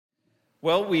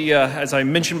Well, as I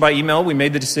mentioned by email, we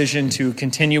made the decision to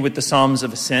continue with the Psalms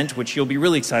of Ascent, which you'll be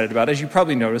really excited about. As you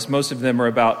probably noticed, most of them are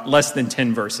about less than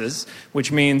 10 verses,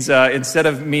 which means instead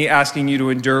of me asking you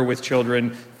to endure with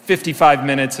children 55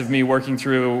 minutes of me working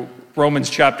through Romans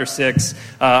chapter 6,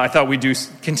 I thought we'd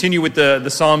continue with the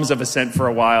Psalms of Ascent for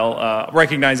a while,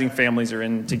 recognizing families are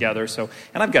in together.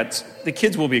 And the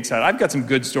kids will be excited. I've got some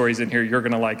good stories in here you're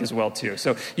going to like as well, too.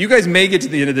 So you guys may get to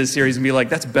the end of this series and be like,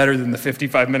 that's better than the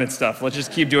 55-minute stuff. Let's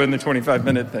just keep doing the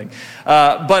 25-minute thing.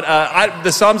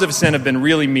 The Psalms of Ascent have been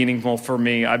really meaningful for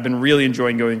me. I've been really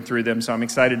enjoying going through them, so I'm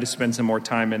excited to spend some more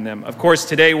time in them. Of course,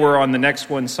 today we're on the next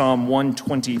one, Psalm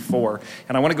 124.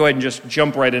 And I want to go ahead and just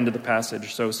jump right into the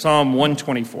passage. So Psalm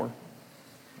 124.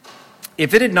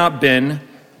 If it had not been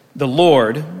the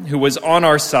Lord who was on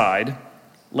our side,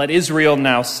 let Israel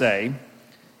now say,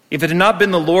 if it had not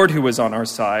been the Lord who was on our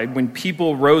side, when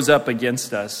people rose up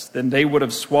against us, then they would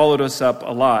have swallowed us up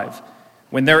alive.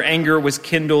 When their anger was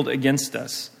kindled against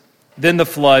us, then the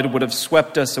flood would have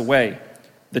swept us away.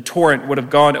 The torrent would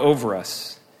have gone over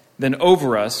us. Then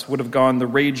over us would have gone the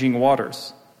raging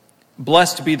waters.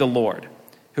 Blessed be the Lord,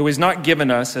 who has not given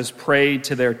us as prey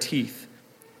to their teeth.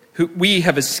 We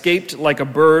have escaped like a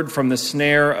bird from the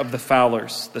snare of the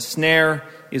fowlers. The snare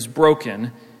is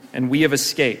broken, and we have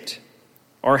escaped.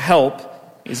 Our help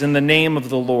is in the name of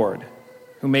the Lord,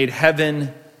 who made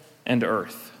heaven and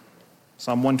earth.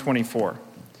 Psalm 124.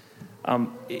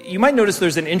 You might notice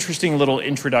there's an interesting little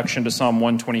introduction to Psalm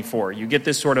 124. You get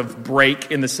this sort of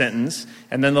break in the sentence,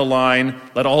 and then the line,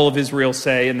 let all of Israel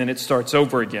say, and then it starts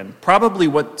over again. Probably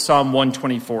what Psalm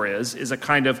 124 is a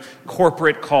kind of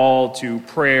corporate call to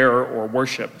prayer or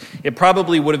worship. It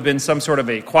probably would have been some sort of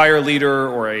a choir leader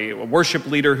or a worship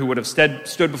leader who would have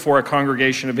stood before a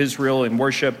congregation of Israel in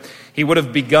worship. He would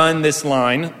have begun this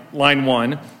line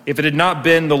 1, if it had not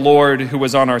been the Lord who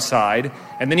was on our side,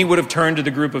 and then he would have turned to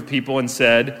the group of people and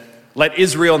said, let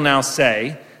Israel now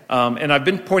say, and I've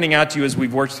been pointing out to you as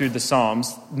we've worked through the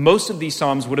Psalms, most of these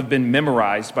Psalms would have been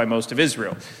memorized by most of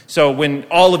Israel. So when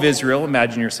all of Israel,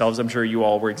 imagine yourselves, I'm sure you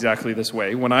all were exactly this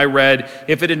way. When I read,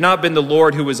 if it had not been the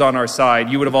Lord who was on our side,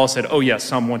 you would have all said, oh yes,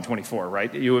 Psalm 124,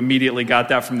 right? You immediately got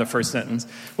that from the first sentence.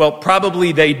 Well,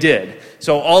 probably they did.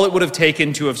 So all it would have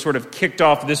taken to have sort of kicked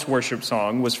off this worship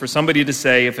song was for somebody to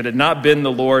say, if it had not been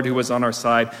the Lord who was on our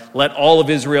side, let all of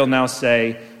Israel now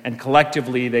say, and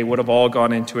collectively, they would have all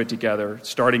gone into it together,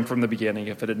 starting from the beginning,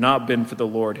 if it had not been for the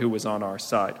Lord who was on our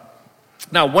side.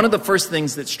 Now, one of the first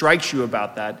things that strikes you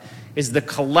about that is the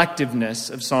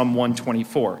collectiveness of Psalm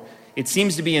 124. It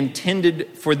seems to be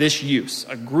intended for this use,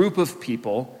 a group of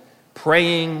people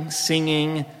praying,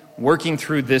 singing, working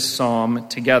through this psalm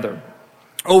together.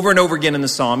 Over and over again in the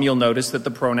psalm, you'll notice that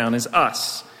the pronoun is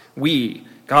us, we.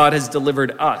 God has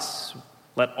delivered us.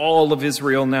 Let all of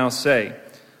Israel now say.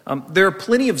 There are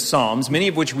plenty of psalms, many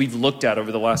of which we've looked at over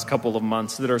the last couple of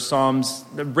months, that are psalms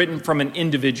written from an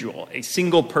individual, a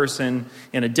single person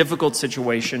in a difficult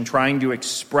situation, trying to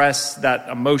express that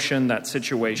emotion, that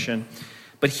situation.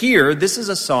 But here, this is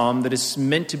a psalm that is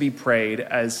meant to be prayed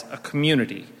as a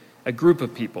community, a group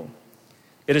of people.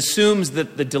 It assumes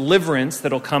that the deliverance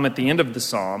that will come at the end of the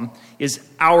psalm is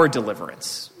our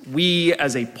deliverance. We,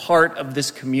 as a part of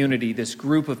this community, this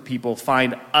group of people,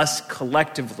 find us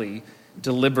collectively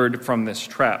delivered from this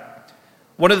trap.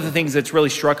 One of the things that's really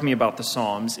struck me about the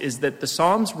Psalms is that the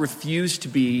Psalms refuse to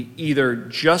be either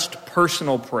just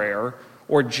personal prayer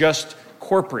or just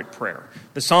corporate prayer.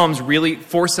 The Psalms really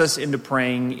force us into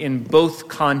praying in both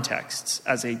contexts,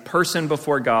 as a person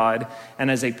before God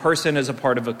and as a person as a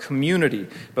part of a community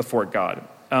before God.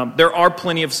 There are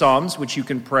plenty of Psalms which you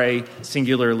can pray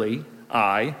singularly,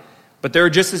 I, but there are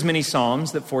just as many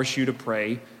Psalms that force you to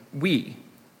pray we.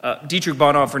 Dietrich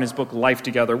Bonhoeffer in his book Life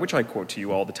Together, which I quote to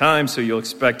you all the time, so you'll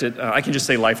expect it. I can just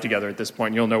say Life Together at this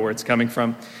point. You'll know where it's coming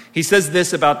from. He says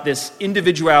this about this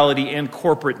individuality and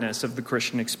corporateness of the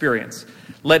Christian experience.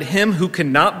 Let him who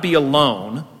cannot be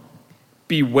alone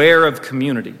beware of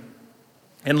community.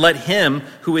 And let him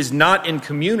who is not in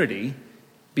community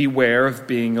beware of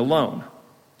being alone.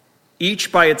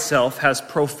 Each by itself has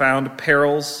profound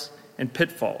perils and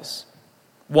pitfalls.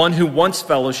 One who wants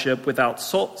fellowship without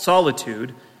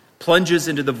solitude plunges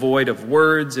into the void of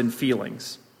words and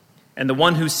feelings. And the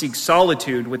one who seeks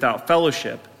solitude without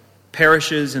fellowship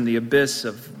perishes in the abyss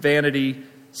of vanity,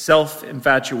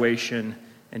 self-infatuation,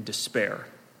 and despair.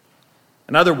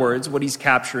 In other words, what he's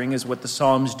capturing is what the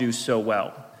Psalms do so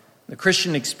well. The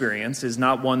Christian experience is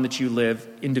not one that you live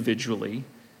individually,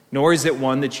 nor is it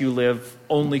one that you live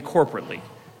only corporately.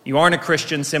 You aren't a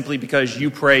Christian simply because you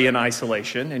pray in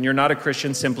isolation, and you're not a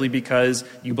Christian simply because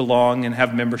you belong and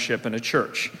have membership in a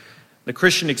church. The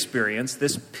Christian experience,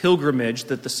 this pilgrimage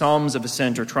that the Psalms of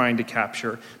Ascent are trying to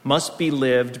capture, must be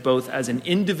lived both as an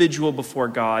individual before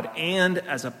God and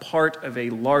as a part of a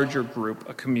larger group,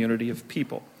 a community of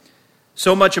people.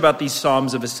 So much about these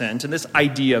Psalms of Ascent and this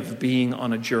idea of being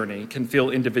on a journey can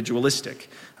feel individualistic,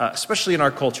 especially in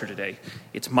our culture today.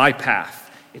 It's my path.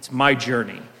 It's my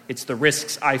journey. It's the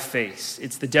risks I face.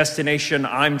 It's the destination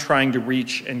I'm trying to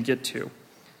reach and get to.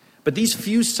 But these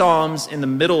few psalms in the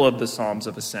middle of the Psalms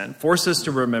of Ascent force us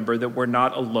to remember that we're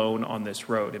not alone on this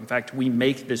road. In fact, we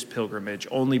make this pilgrimage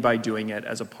only by doing it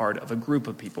as a part of a group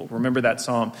of people. Remember that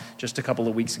psalm just a couple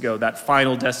of weeks ago. That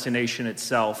final destination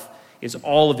itself is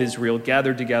all of Israel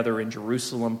gathered together in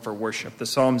Jerusalem for worship. The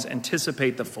Psalms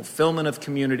anticipate the fulfillment of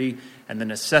community and the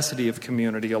necessity of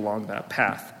community along that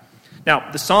path.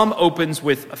 Now, the psalm opens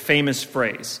with a famous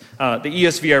phrase. The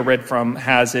ESV I read from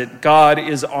has it, God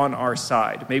is on our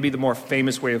side. Maybe the more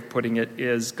famous way of putting it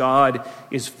is, God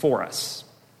is for us.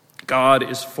 God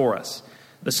is for us.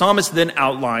 The psalmist then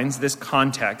outlines this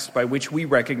context by which we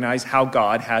recognize how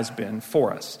God has been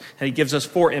for us. And he gives us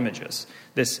four images.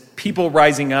 This people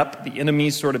rising up, the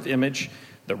enemies sort of image,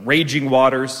 the raging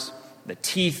waters, the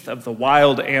teeth of the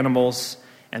wild animals,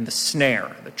 and the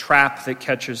snare, the trap that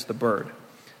catches the bird.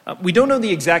 We don't know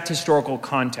the exact historical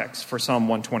context for Psalm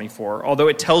 124, although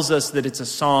it tells us that it's a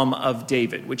psalm of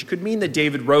David, which could mean that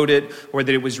David wrote it or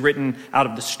that it was written out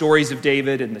of the stories of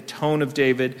David and the tone of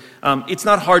David. It's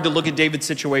not hard to look at David's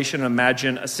situation and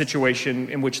imagine a situation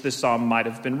in which this psalm might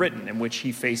have been written, in which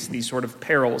he faced these sort of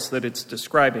perils that it's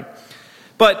describing.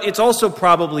 But it's also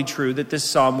probably true that this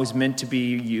psalm was meant to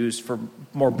be used for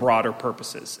more broader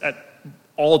purposes. At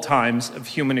all times of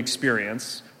human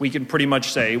experience, we can pretty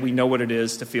much say we know what it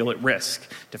is to feel at risk,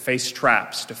 to face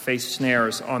traps, to face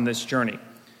snares on this journey.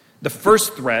 The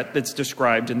first threat that's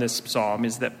described in this psalm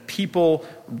is that people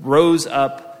rose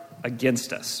up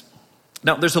against us.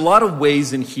 Now, there's a lot of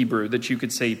ways in Hebrew that you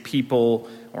could say people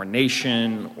or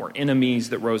nation or enemies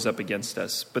that rose up against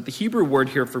us, but the Hebrew word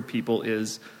here for people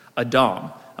is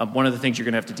Adam. One of the things you're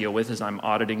going to have to deal with is I'm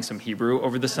auditing some Hebrew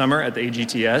over the summer at the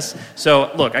AGTS.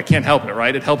 So, look, I can't help it,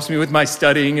 right? It helps me with my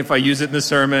studying if I use it in the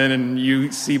sermon and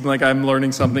you seem like I'm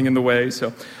learning something in the way.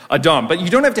 So, Adam. But you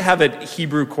don't have to have a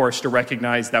Hebrew course to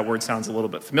recognize that word sounds a little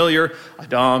bit familiar.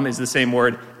 Adam is the same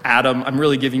word, Adam. I'm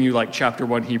really giving you like chapter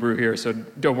 1 Hebrew here, so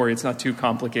don't worry, it's not too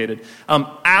complicated.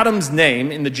 Adam's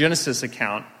name in the Genesis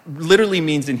account literally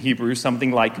means in Hebrew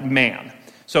something like man.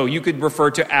 So you could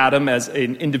refer to Adam as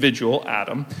an individual,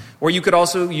 Adam, or you could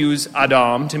also use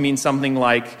Adam to mean something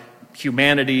like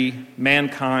humanity,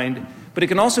 mankind, but it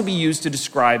can also be used to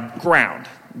describe ground,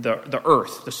 the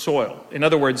earth, the soil. In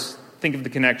other words, think of the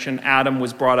connection. Adam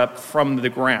was brought up from the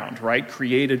ground, right?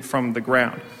 Created from the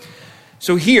ground.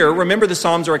 So here, remember the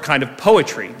Psalms are a kind of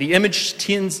poetry. The image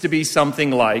tends to be something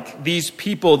like these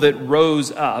people that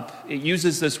rose up. It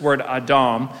uses this word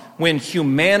Adam. When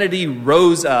humanity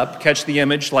rose up, catch the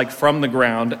image, like from the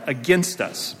ground, against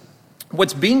us.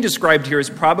 What's being described here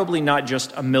is probably not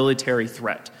just a military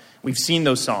threat. We've seen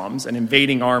those Psalms, an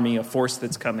invading army, a force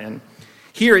that's come in.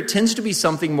 Here, it tends to be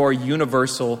something more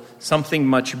universal, something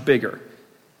much bigger.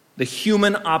 The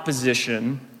human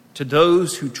opposition to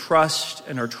those who trust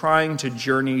and are trying to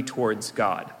journey towards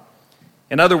God.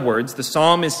 In other words, the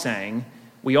psalm is saying,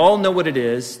 we all know what it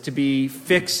is to be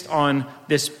fixed on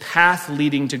this path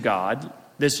leading to God,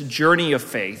 this journey of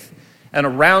faith, and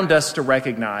around us to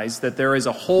recognize that there is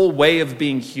a whole way of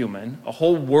being human, a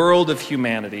whole world of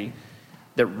humanity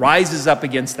that rises up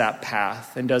against that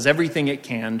path and does everything it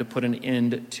can to put an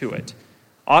end to it.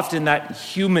 Often that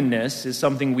humanness is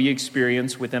something we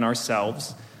experience within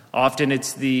ourselves. Often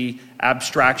it's the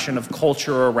abstraction of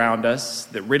culture around us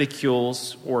that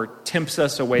ridicules or tempts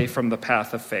us away from the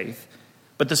path of faith.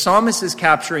 But the psalmist is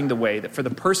capturing the way that for the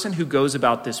person who goes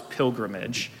about this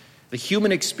pilgrimage, the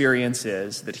human experience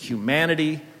is that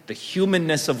humanity, the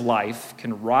humanness of life,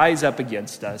 can rise up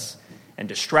against us and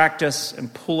distract us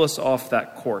and pull us off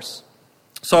that course.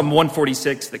 Psalm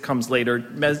 146 that comes later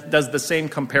does the same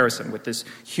comparison with this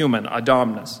human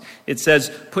Adamness. It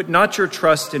says, "Put not your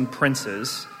trust in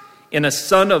princes, in a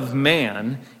son of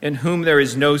man in whom there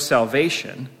is no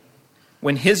salvation.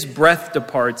 When his breath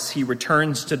departs, he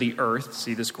returns to the earth,"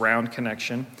 see this ground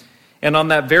connection, "and on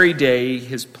that very day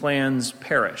his plans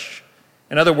perish."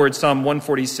 In other words, Psalm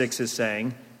 146 is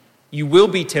saying, you will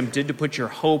be tempted to put your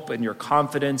hope and your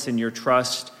confidence and your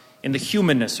trust in the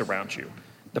humanness around you,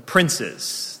 the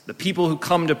princes, the people who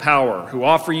come to power, who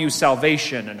offer you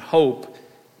salvation and hope.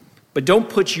 But don't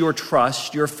put your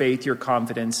trust, your faith, your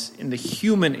confidence in the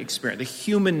human experience, the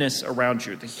humanness around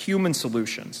you, the human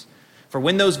solutions. For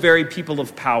when those very people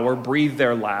of power breathe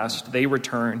their last, they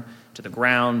return to the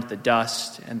ground, the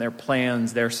dust, and their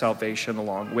plans, their salvation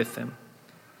along with them.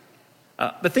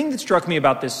 The thing that struck me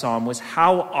about this psalm was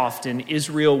how often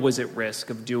Israel was at risk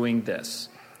of doing this,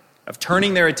 of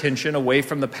turning their attention away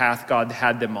from the path God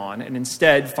had them on, and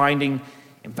instead finding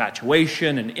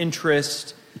infatuation and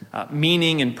interest,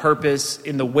 meaning and purpose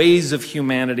in the ways of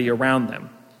humanity around them.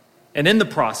 And in the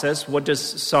process, what does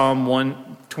Psalm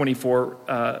 124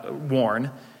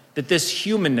 warn? That this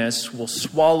humanness will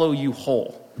swallow you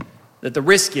whole. That the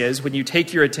risk is when you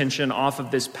take your attention off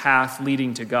of this path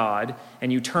leading to God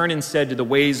and you turn instead to the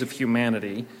ways of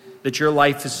humanity, that your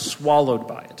life is swallowed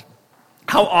by it.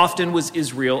 How often was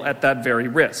Israel at that very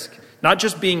risk? Not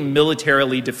just being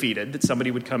militarily defeated, that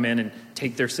somebody would come in and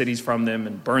take their cities from them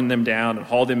and burn them down and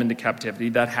haul them into captivity.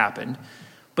 That happened.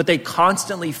 But they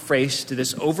constantly faced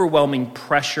this overwhelming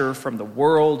pressure from the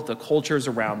world, the cultures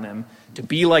around them, to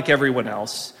be like everyone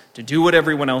else, to do what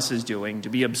everyone else is doing, to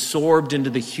be absorbed into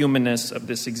the humanness of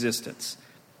this existence.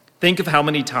 Think of how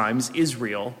many times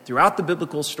Israel, throughout the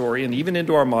biblical story and even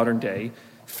into our modern day,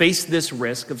 faced this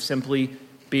risk of simply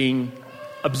being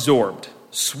absorbed,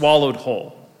 swallowed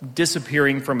whole,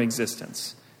 disappearing from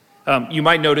existence. You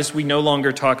might notice we no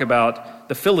longer talk about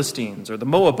the Philistines or the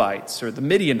Moabites or the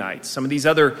Midianites, some of these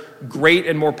other great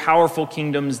and more powerful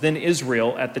kingdoms than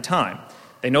Israel at the time.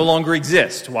 They no longer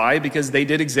exist. Why? Because they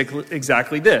did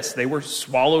exactly this. They were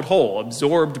swallowed whole,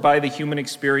 absorbed by the human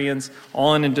experience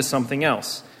on into something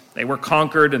else. They were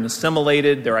conquered and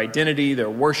assimilated, their identity, their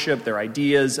worship, their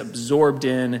ideas absorbed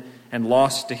in and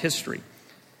lost to history.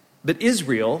 But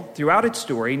Israel, throughout its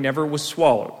story, never was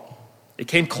swallowed. It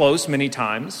came close many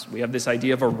times. We have this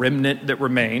idea of a remnant that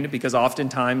remained because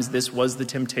oftentimes this was the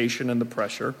temptation and the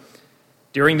pressure.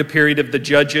 During the period of the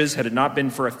Judges, had it not been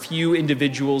for a few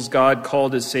individuals God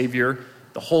called as Savior,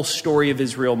 the whole story of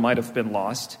Israel might have been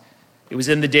lost. It was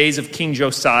in the days of King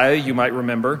Josiah, you might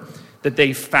remember, that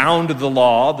they found the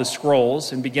law, the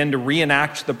scrolls, and began to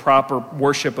reenact the proper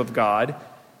worship of God.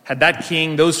 Had that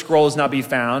king, those scrolls not be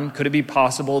found, could it be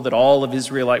possible that all of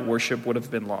Israelite worship would have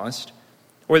been lost?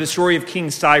 Or the story of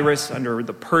King Cyrus under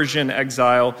the Persian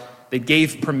exile that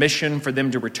gave permission for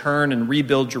them to return and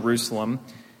rebuild Jerusalem.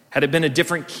 Had it been a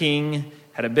different king,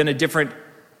 had it been a different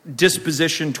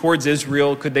disposition towards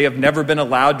Israel, could they have never been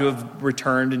allowed to have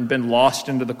returned and been lost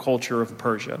into the culture of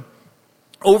Persia?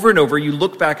 Over and over, you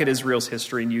look back at Israel's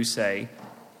history and you say,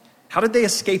 how did they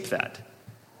escape that?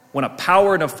 When a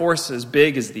power and a force as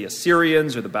big as the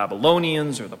Assyrians or the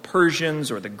Babylonians or the Persians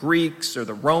or the Greeks or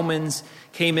the Romans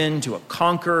came in to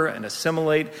conquer and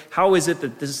assimilate, how is it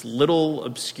that this little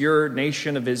obscure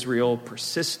nation of Israel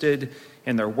persisted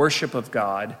in their worship of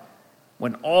God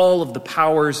when all of the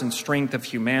powers and strength of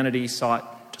humanity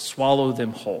sought to swallow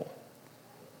them whole?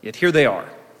 Yet here they are,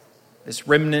 this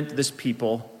remnant, this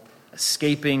people,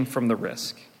 escaping from the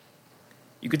risk.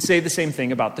 You could say the same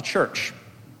thing about the church.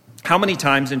 How many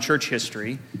times in church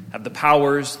history have the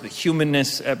powers, the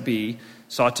humanness at be,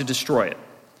 sought to destroy it,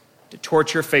 to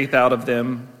torture faith out of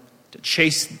them, to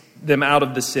chase them out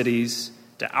of the cities,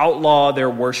 to outlaw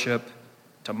their worship,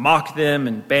 to mock them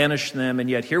and banish them, and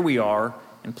yet here we are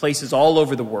in places all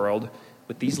over the world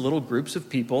with these little groups of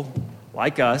people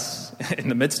like us in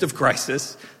the midst of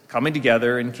crisis, coming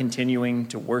together and continuing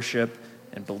to worship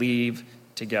and believe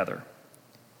together.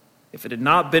 If it had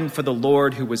not been for the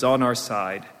Lord who was on our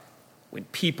side, when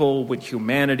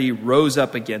humanity rose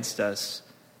up against us,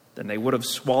 then they would have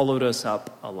swallowed us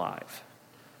up alive.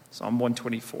 Psalm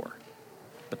 124.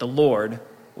 But the Lord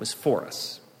was for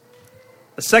us.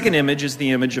 The second image is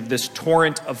the image of this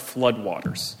torrent of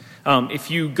floodwaters.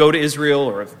 If you go to Israel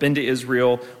or have been to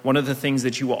Israel, one of the things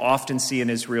that you will often see in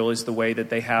Israel is the way that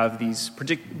they have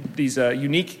these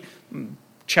unique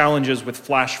challenges with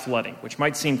flash flooding, which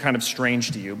might seem kind of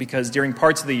strange to you because during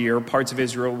parts of the year, parts of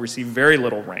Israel receive very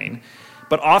little rain.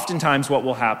 But oftentimes what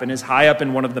will happen is high up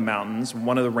in one of the mountains,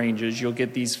 one of the ranges, you'll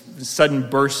get these sudden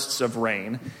bursts of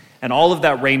rain. And all of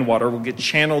that rainwater will get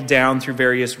channeled down through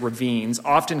various ravines,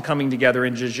 often coming together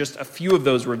into just a few of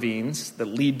those ravines that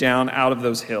lead down out of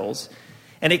those hills.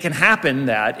 And it can happen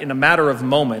that in a matter of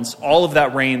moments, all of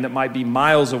that rain that might be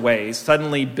miles away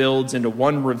suddenly builds into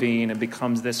one ravine and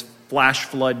becomes this flash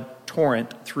flood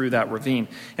torrent through that ravine.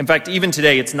 In fact, even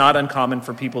today, it's not uncommon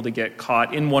for people to get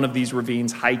caught in one of these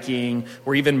ravines hiking,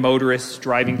 or even motorists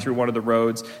driving through one of the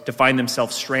roads to find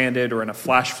themselves stranded or in a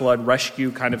flash flood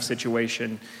rescue kind of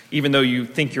situation, even though you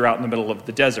think you're out in the middle of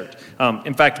the desert.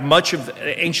 In fact, much of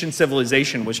ancient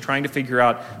civilization was trying to figure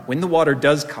out when the water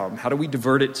does come, how do we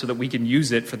divert it so that we can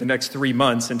use it for the next 3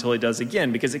 months until it does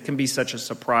again, because it can be such a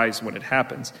surprise when it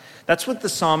happens. That's what the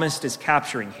psalmist is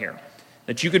capturing here.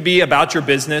 That you could be about your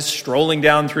business, strolling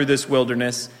down through this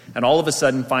wilderness, and all of a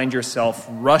sudden find yourself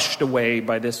rushed away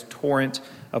by this torrent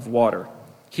of water.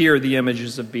 Here, the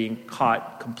images of being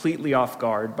caught completely off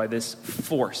guard by this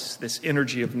force, this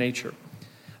energy of nature.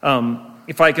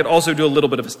 If I could also do a little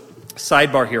bit of a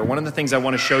sidebar here, one of the things I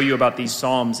want to show you about these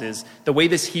Psalms is the way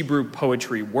this Hebrew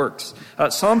poetry works.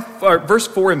 Verse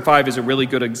 4 and 5 is a really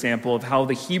good example of how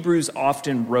the Hebrews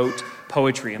often wrote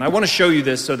poetry. And I want to show you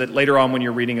this so that later on when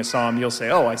you're reading a Psalm, you'll say,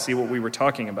 oh, I see what we were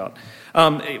talking about.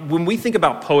 When we think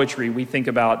about poetry, we think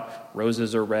about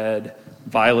roses are red,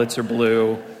 violets are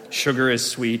blue, sugar is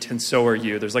sweet, and so are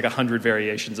you. There's like 100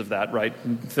 variations of that, right?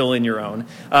 Fill in your own.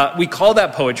 We call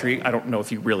that poetry. I don't know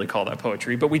if you really call that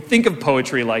poetry, but we think of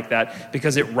poetry like that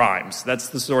because it rhymes. That's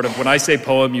the sort of, when I say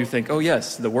poem, you think, oh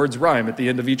yes, the words rhyme at the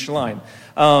end of each line.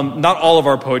 Not all of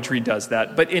our poetry does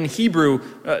that, but in Hebrew,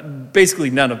 basically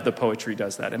none of the poetry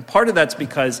does that. And part of that's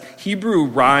because Hebrew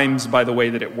rhymes by the way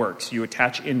that it works. You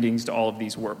attach endings to all of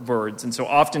these words, and so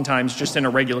oftentimes, just in a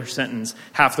regular sentence,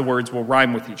 half the words will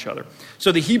rhyme with each other.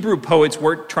 So the Hebrew poets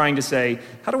weren't trying to say,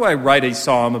 how do I write a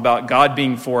psalm about God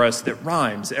being for us that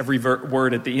rhymes every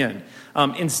word at the end?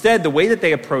 Instead, the way that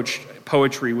they approached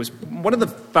poetry was, one of the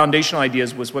foundational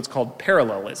ideas was what's called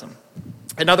parallelism.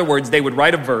 In other words, they would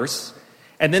write a verse,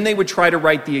 and then they would try to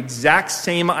write the exact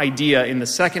same idea in the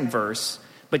second verse,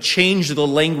 but change the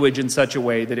language in such a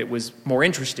way that it was more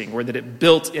interesting, or that it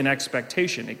built in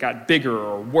expectation. It got bigger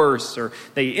or worse, or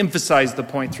they emphasized the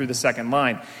point through the second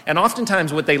line. And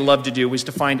oftentimes what they loved to do was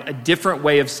to find a different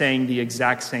way of saying the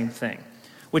exact same thing,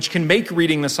 which can make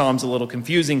reading the Psalms a little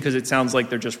confusing because it sounds like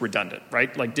they're just redundant,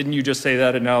 right? Like, didn't you just say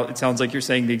that and now it sounds like you're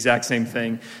saying the exact same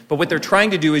thing? But what they're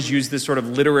trying to do is use this sort of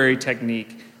literary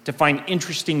technique to find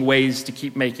interesting ways to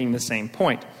keep making the same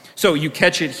point. So you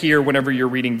catch it here whenever you're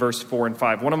reading verse 4 and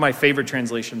 5. One of my favorite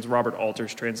translations, Robert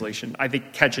Alter's translation, I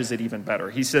think catches it even better.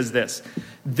 He says this,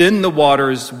 "Then the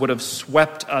waters would have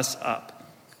swept us up.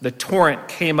 The torrent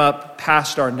came up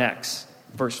past our necks."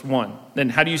 Verse 1. Then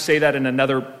how do you say that in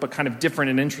another but kind of different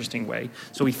and interesting way?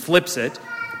 So he flips it.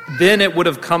 "Then it would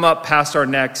have come up past our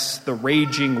necks, the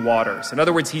raging waters." In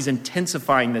other words, he's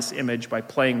intensifying this image by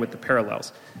playing with the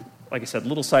parallels. Like I said,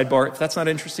 little sidebar, if that's not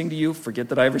interesting to you, forget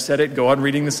that I ever said it. Go on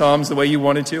reading the Psalms the way you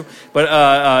wanted to. But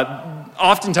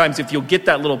oftentimes, if you'll get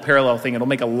that little parallel thing, it'll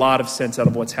make a lot of sense out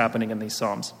of what's happening in these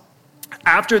Psalms.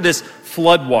 After this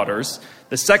flood waters,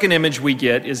 the second image we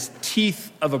get is teeth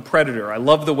of a predator. I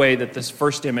love the way that this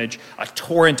first image, a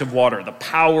torrent of water, the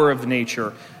power of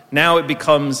nature, now it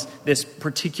becomes this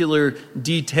particular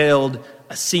detailed,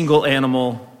 a single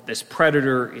animal, this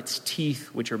predator, its teeth,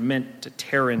 which are meant to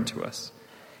tear into us.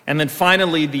 And then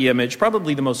finally, the image,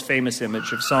 probably the most famous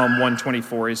image of Psalm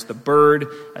 124, is the bird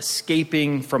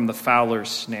escaping from the fowler's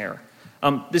snare.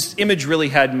 This image really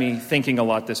had me thinking a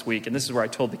lot this week, and this is where I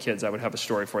told the kids I would have a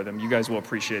story for them. You guys will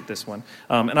appreciate this one.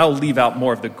 And I'll leave out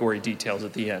more of the gory details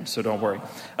at the end, so don't worry.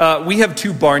 We have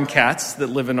 2 barn cats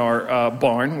that live in our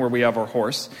barn where we have our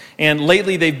horse, and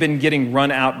lately they've been getting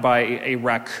run out by a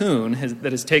raccoon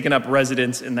that has taken up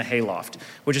residence in the hayloft,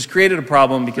 which has created a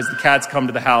problem because the cats come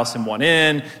to the house and want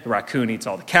in, the raccoon eats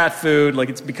all the cat food, like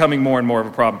it's becoming more and more of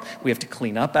a problem. We have to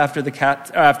clean up after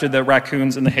the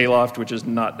raccoons in the hayloft, which is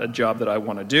not a job that I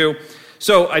want to do.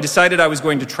 So I decided I was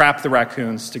going to trap the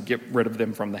raccoons to get rid of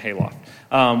them from the hayloft.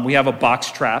 We have a box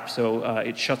trap, so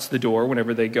it shuts the door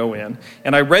whenever they go in.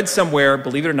 And I read somewhere,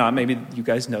 believe it or not, maybe you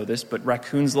guys know this, but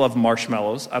raccoons love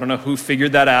marshmallows. I don't know who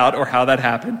figured that out or how that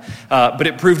happened, but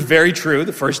it proved very true.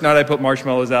 The first night I put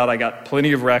marshmallows out, I got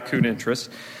plenty of raccoon interest.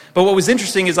 But what was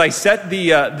interesting is I set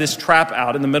this trap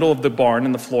out in the middle of the barn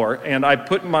in the floor, and I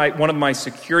put one of my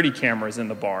security cameras in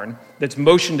the barn that's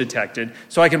motion detected,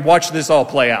 so I can watch this all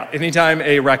play out. Anytime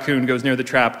a raccoon goes near the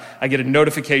trap, I get a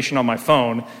notification on my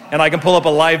phone, and I can pull up a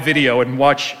live video and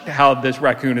watch how this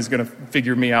raccoon is going to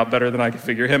figure me out better than I can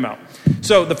figure him out.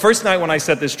 So the first night when I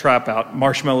set this trap out,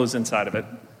 marshmallows inside of it,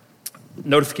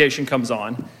 notification comes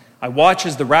on. I watch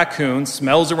as the raccoon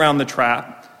smells around the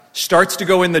trap, starts to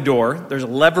go in the door. There's a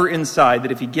lever inside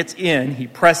that if he gets in, he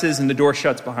presses and the door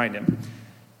shuts behind him.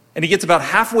 And he gets about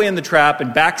halfway in the trap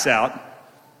and backs out,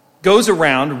 goes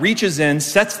around, reaches in,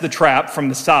 sets the trap from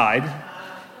the side,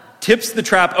 tips the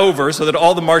trap over so that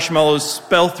all the marshmallows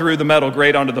spill through the metal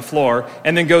grate onto the floor,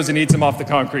 and then goes and eats them off the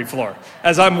concrete floor.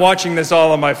 As I'm watching this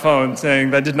all on my phone, saying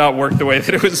that did not work the way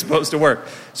that it was supposed to work.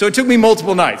 So it took me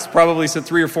multiple nights, probably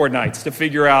 3 or 4 nights, to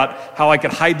figure out how I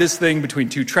could hide this thing between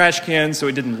 2 trash cans so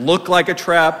it didn't look like a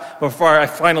trap before I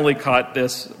finally caught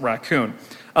this raccoon.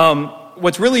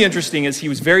 What's really interesting is he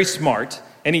was very smart.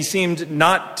 And he seemed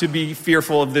not to be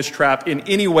fearful of this trap in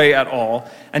any way at all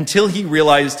until he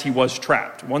realized he was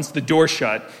trapped. Once the door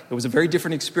shut, it was a very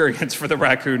different experience for the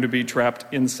raccoon to be trapped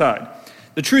inside.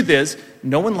 The truth is,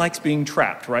 no one likes being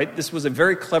trapped, right? This was a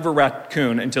very clever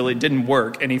raccoon until it didn't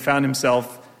work, and he found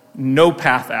himself no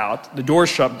path out, the door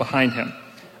shut behind him.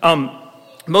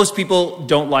 Most people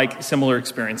don't like similar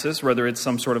experiences, whether it's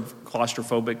some sort of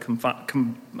claustrophobic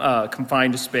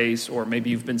confined space, or maybe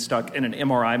you've been stuck in an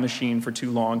MRI machine for too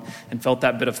long and felt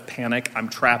that bit of panic, I'm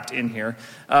trapped in here.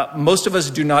 Most of us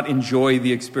do not enjoy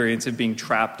the experience of being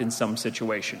trapped in some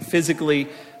situation physically,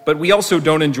 but we also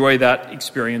don't enjoy that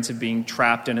experience of being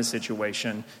trapped in a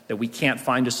situation that we can't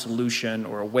find a solution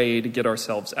or a way to get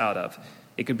ourselves out of.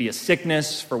 It could be a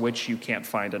sickness for which you can't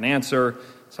find an answer,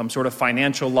 some sort of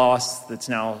financial loss that's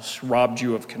now robbed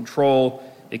you of control.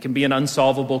 It can be an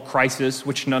unsolvable crisis,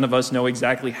 which none of us know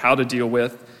exactly how to deal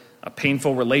with, a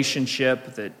painful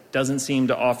relationship that doesn't seem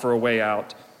to offer a way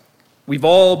out. We've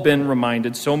all been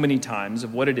reminded so many times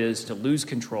of what it is to lose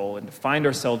control and to find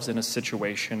ourselves in a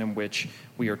situation in which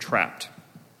we are trapped.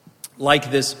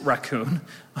 Like this raccoon,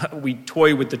 we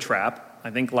toy with the trap.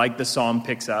 I think like the psalm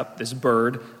picks up, this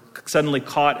bird suddenly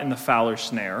caught in the fowler's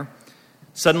snare,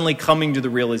 suddenly coming to the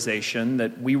realization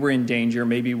that we were in danger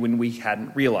maybe when we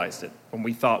hadn't realized it. When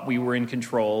we thought we were in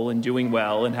control and doing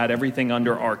well and had everything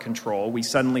under our control, we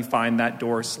suddenly find that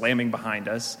door slamming behind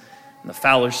us and the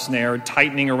fowler's snare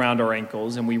tightening around our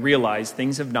ankles, and we realize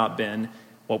things have not been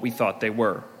what we thought they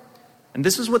were. And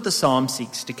this is what the psalm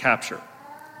seeks to capture.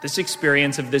 This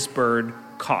experience of this bird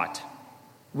caught.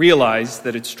 Realize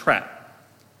that it's trapped.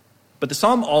 But the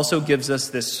psalm also gives us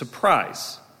this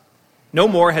surprise. No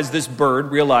more has this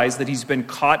bird realized that he's been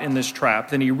caught in this trap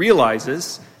than he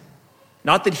realizes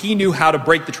not that he knew how to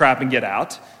break the trap and get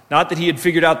out, not that he had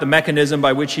figured out the mechanism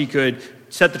by which he could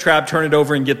set the trap, turn it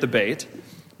over, and get the bait.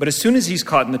 But as soon as he's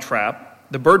caught in the trap,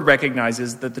 the bird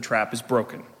recognizes that the trap is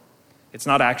broken. It's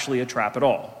not actually a trap at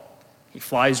all. He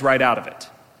flies right out of it.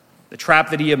 The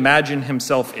trap that he imagined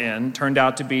himself in turned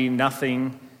out to be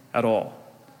nothing at all.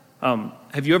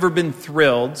 Have you ever been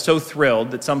so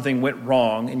thrilled that something went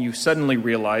wrong and you suddenly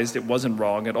realized it wasn't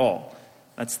wrong at all?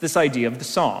 That's this idea of the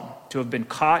psalm, to have been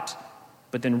caught,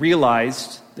 but then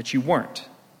realized that you weren't,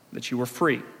 that you were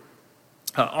free.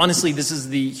 Honestly, this is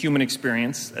the human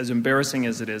experience, as embarrassing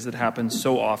as it is, that happens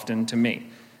so often to me.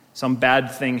 Some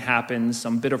bad thing happens,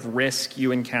 some bit of risk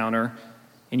you encounter,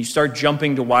 and you start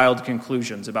jumping to wild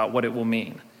conclusions about what it will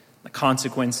mean, the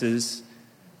consequences,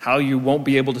 how you won't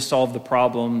be able to solve the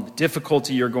problem, the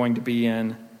difficulty you're going to be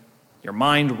in. Your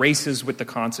mind races with the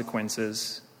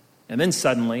consequences. And then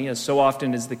suddenly, as so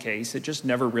often is the case, it just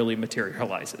never really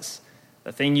materializes.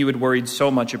 The thing you had worried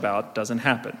so much about doesn't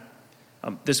happen.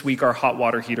 This week, our hot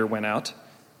water heater went out.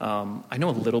 I know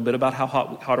a little bit about how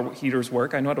hot heaters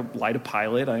work. I know how to light a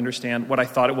pilot. I understand what I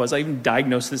thought it was. I even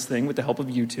diagnosed this thing with the help of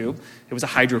YouTube. It was a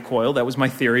hydrocoil. That was my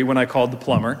theory when I called the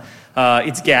plumber.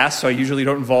 It's gas, so I usually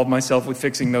don't involve myself with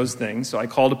fixing those things. So I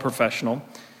called a professional.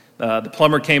 The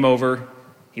plumber came over.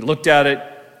 He looked at it.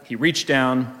 He reached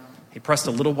down. He pressed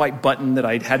a little white button that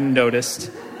I hadn't noticed,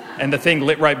 and the thing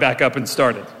lit right back up and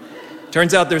started.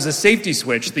 Turns out there's a safety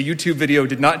switch the YouTube video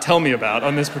did not tell me about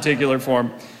on this particular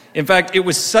form. In fact, it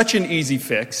was such an easy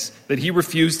fix that he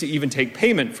refused to even take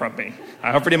payment from me.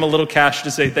 I offered him a little cash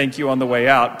to say thank you on the way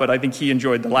out, but I think he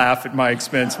enjoyed the laugh at my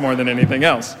expense more than anything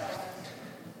else.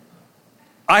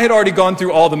 I had already gone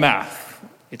through all the math.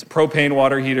 It's a propane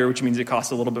water heater, which means it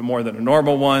costs a little bit more than a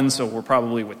normal one, so we're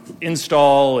probably with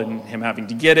install and him having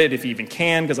to get it if he even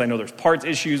can, because I know there's parts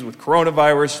issues with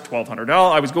coronavirus, $1,200.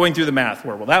 I was going through the math.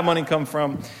 Where will that money come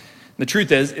from? The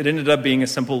truth is, it ended up being a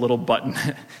simple little button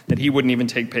that he wouldn't even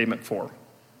take payment for.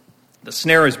 The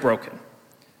snare is broken.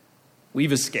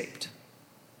 We've escaped.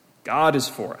 God is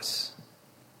for us.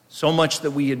 So much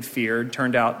that we had feared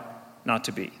turned out not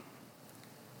to be.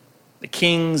 The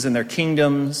kings and their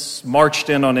kingdoms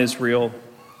marched in on Israel,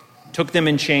 took them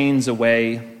in chains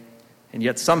away, and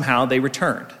yet somehow they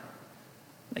returned.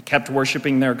 They kept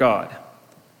worshiping their God.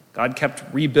 God kept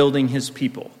rebuilding his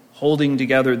people, holding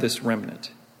together this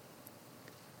remnant.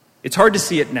 It's hard to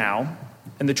see it now,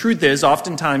 and the truth is,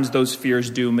 oftentimes those fears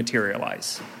do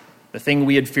materialize. The thing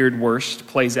we had feared worst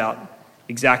plays out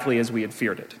exactly as we had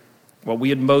feared it. What we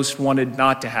had most wanted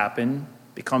not to happen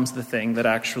becomes the thing that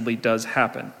actually does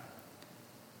happen.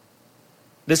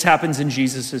 This happens in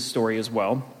Jesus' story as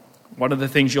well. One of the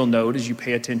things you'll note as you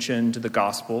pay attention to the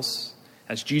Gospels,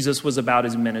 as Jesus was about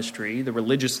his ministry, the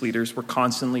religious leaders were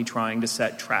constantly trying to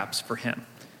set traps for him.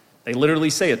 They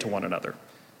literally say it to one another.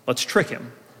 Let's trick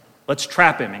him. Let's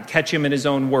trap him and catch him in his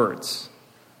own words.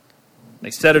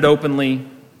 They said it openly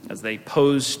as they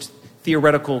posed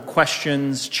theoretical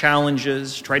questions,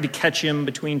 challenges, tried to catch him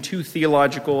between two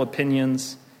theological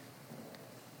opinions.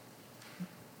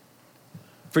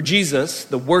 For Jesus,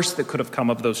 the worst that could have come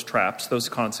of those traps, those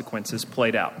consequences,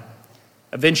 played out.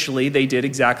 Eventually, they did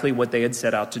exactly what they had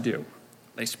set out to do.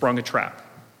 They sprung a trap.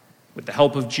 With the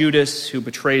help of Judas, who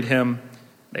betrayed him,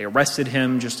 they arrested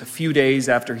him just a few days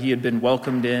after he had been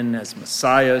welcomed in as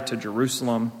Messiah to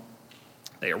Jerusalem.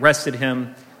 They arrested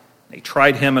him, they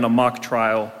tried him in a mock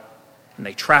trial, and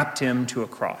they trapped him to a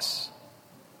cross.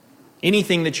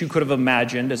 Anything that you could have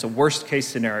imagined as a worst-case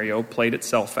scenario played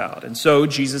itself out. And so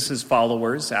Jesus'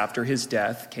 followers, after his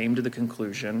death, came to the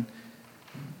conclusion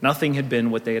nothing had been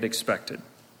what they had expected.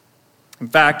 In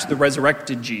fact, the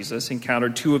resurrected Jesus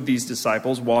encountered two of these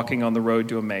disciples walking on the road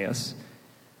to Emmaus.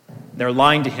 Their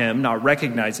line to him, not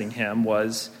recognizing him,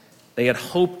 was they had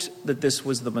hoped that this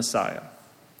was the Messiah.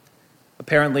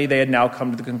 Apparently, they had now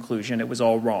come to the conclusion it was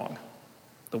all wrong.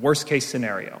 The worst-case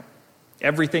scenario.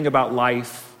 Everything about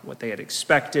life, what they had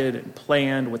expected and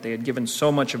planned, what they had given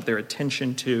so much of their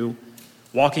attention to,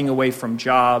 walking away from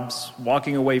jobs,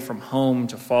 walking away from home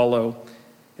to follow,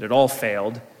 it had all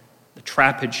failed. The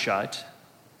trap had shut.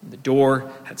 The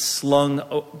door had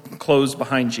closed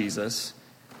behind Jesus.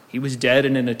 He was dead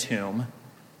and in a tomb.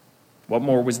 What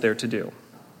more was there to do?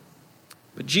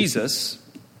 But Jesus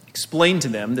explained to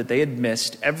them that they had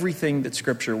missed everything that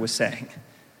Scripture was saying,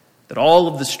 that all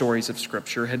of the stories of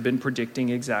Scripture had been predicting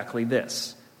exactly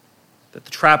this, that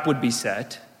the trap would be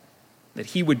set, that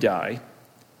he would die,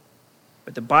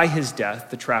 but that by his death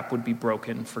the trap would be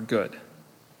broken for good,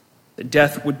 that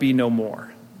death would be no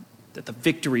more, that the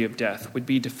victory of death would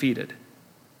be defeated.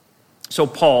 So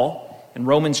Paul, in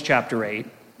Romans chapter 8,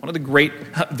 one of the great,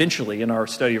 eventually in our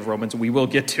study of Romans we will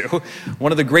get to,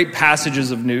 one of the great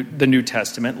passages of the New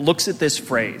Testament, looks at this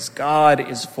phrase, God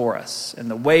is for us,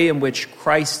 and the way in which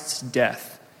Christ's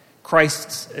death,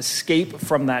 Christ's escape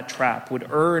from that trap would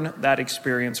earn that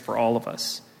experience for all of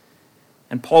us.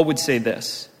 And Paul would say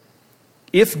this,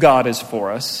 if God is for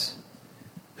us,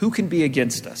 who can be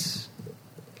against us?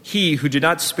 He who did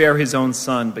not spare his own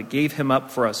son, but gave him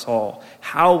up for us all,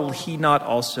 how will he not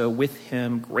also with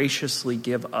him graciously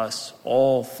give us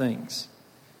all things?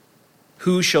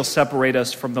 Who shall separate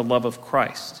us from the love of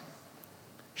Christ?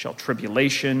 Shall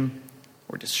tribulation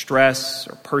or distress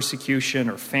or persecution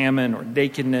or famine or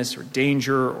nakedness or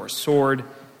danger or sword?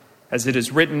 As it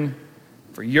is written,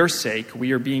 for your sake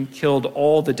we are being killed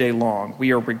all the day long.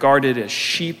 We are regarded as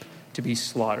sheep to be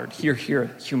slaughtered. Hear,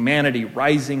 humanity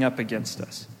rising up against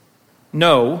us.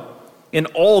 No, in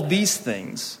all these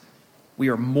things, we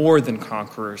are more than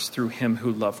conquerors through him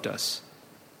who loved us.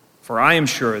 For I am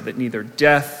sure that neither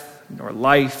death, nor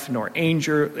life, nor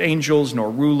angels,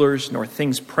 nor rulers, nor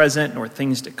things present, nor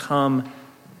things to come,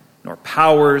 nor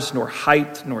powers, nor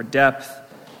height, nor depth,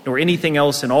 nor anything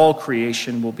else in all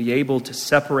creation will be able to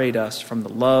separate us from the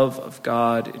love of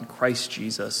God in Christ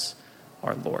Jesus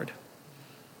our Lord.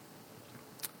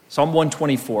 Psalm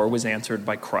 124 was answered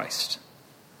by Christ.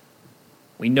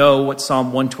 We know what Psalm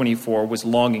 124 was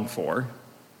longing for,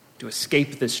 to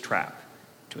escape this trap,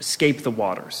 to escape the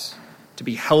waters, to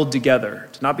be held together,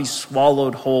 to not be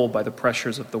swallowed whole by the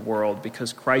pressures of the world,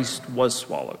 because Christ was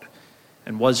swallowed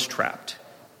and was trapped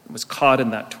and was caught in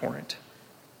that torrent.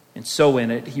 And so in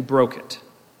it, he broke it,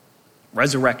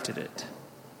 resurrected it,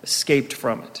 escaped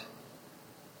from it.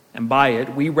 And by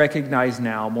it, we recognize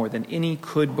now more than any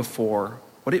could before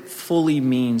what it fully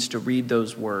means to read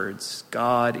those words,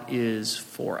 God is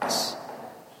for us.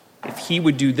 If he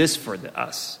would do this for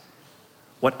us,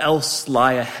 what else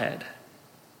lie ahead?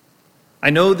 I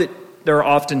know that there are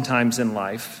often times in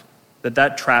life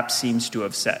that trap seems to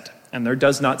have set, and there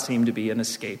does not seem to be an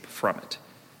escape from it.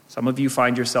 Some of you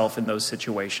find yourself in those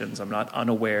situations. I'm not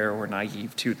unaware or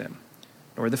naive to them,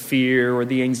 nor the fear or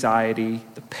the anxiety,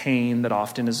 the pain that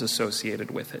often is associated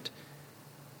with it.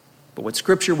 But what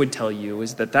Scripture would tell you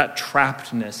is that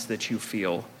trappedness that you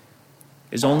feel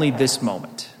is only this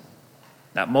moment.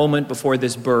 That moment before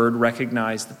this bird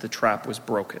recognized that the trap was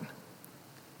broken.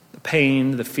 The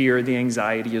pain, the fear, the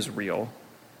anxiety is real.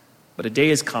 But a day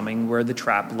is coming where the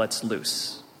trap lets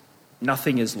loose.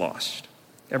 Nothing is lost.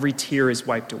 Every tear is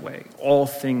wiped away. All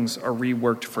things are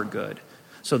reworked for good,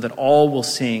 so that all will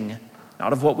sing,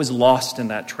 not of what was lost in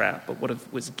that trap, but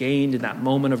what was gained in that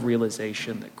moment of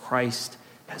realization that Christ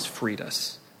has freed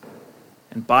us,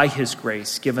 and by his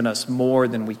grace given us more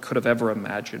than we could have ever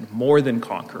imagined, more than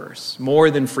conquerors,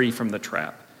 more than free from the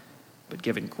trap, but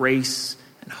given grace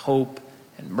and hope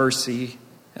and mercy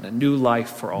and a new life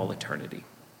for all eternity.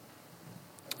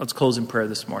 Let's close in prayer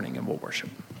this morning and we'll worship.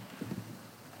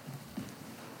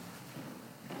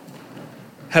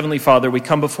 Heavenly Father, we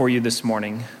come before you this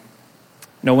morning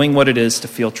knowing what it is to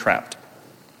feel trapped,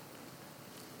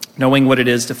 knowing what it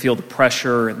is to feel the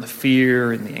pressure and the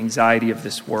fear and the anxiety of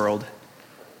this world,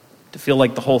 to feel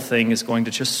like the whole thing is going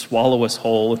to just swallow us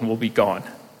whole and we'll be gone,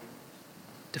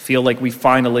 to feel like we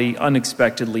finally,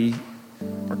 unexpectedly,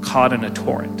 are caught in a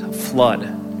torrent, a flood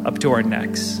up to our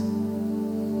necks.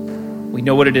 We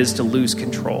know what it is to lose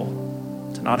control,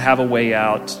 to not have a way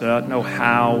out, to not know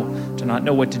how, to not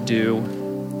know what to do.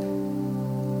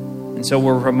 And so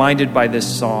we're reminded by this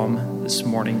psalm this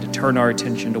morning to turn our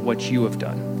attention to what you have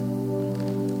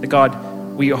done. That God,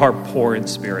 we are poor in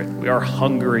spirit. We are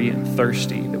hungry and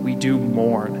thirsty, that we do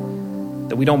mourn,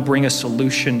 that we don't bring a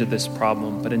solution to this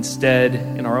problem, but instead,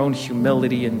 in our own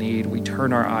humility and need, we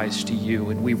turn our eyes to you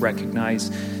and we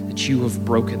recognize that you have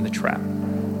broken the trap,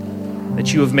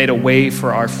 that you have made a way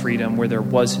for our freedom where there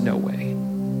was no way.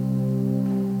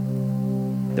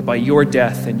 That by your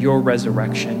death and your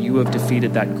resurrection, you have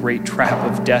defeated that great trap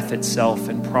of death itself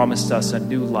and promised us a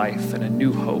new life and a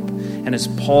new hope. And as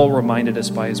Paul reminded us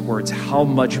by his words, how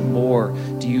much more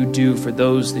do you do for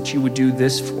those that you would do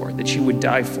this for, that you would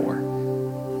die for?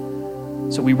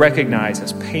 So we recognize,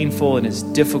 as painful and as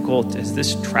difficult as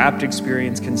this trapped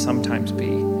experience can sometimes be,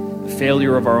 the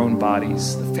failure of our own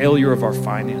bodies, the failure of our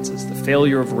finances, the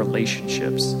failure of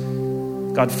relationships,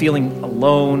 God, feeling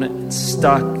alone and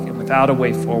stuck and without a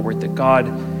way forward, that God,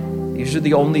 these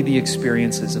are only the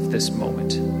experiences of this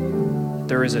moment.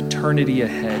 There is eternity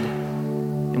ahead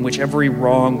in which every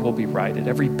wrong will be righted,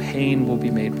 every pain will be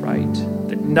made right,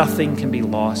 that nothing can be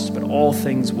lost, but all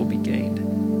things will be gained,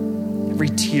 every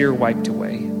tear wiped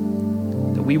away,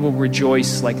 that we will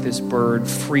rejoice like this bird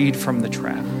freed from the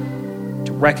trap,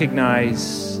 to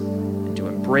recognize and to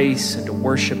embrace and to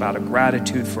worship out of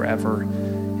gratitude forever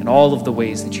in all of the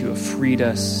ways that you have freed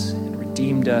us and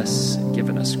redeemed us and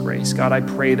given us grace. God, I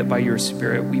pray that by your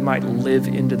Spirit we might live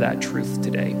into that truth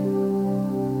today.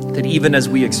 That even as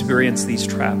we experience these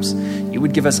traps, you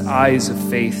would give us eyes of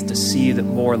faith to see that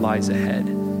more lies ahead.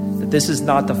 That this is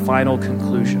not the final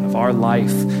conclusion of our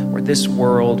life or this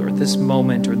world or this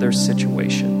moment or their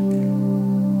situation.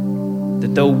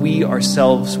 That though we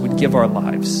ourselves would give our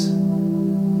lives,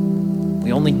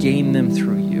 we only gain them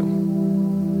through you.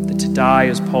 To die,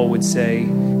 as Paul would say,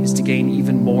 is to gain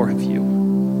even more of you.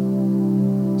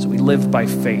 So we live by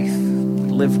faith. We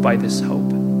live by this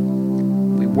hope.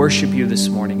 We worship you this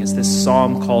morning as this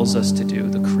psalm calls us to do,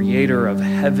 the creator of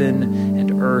heaven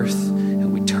and earth,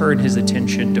 and we turn his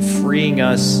attention to freeing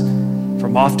us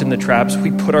from often the traps we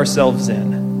put ourselves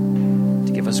in,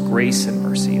 to give us grace and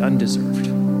mercy undeserved.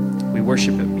 We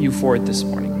worship you for it this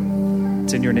morning.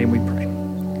 It's in your name we pray.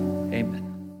 Amen.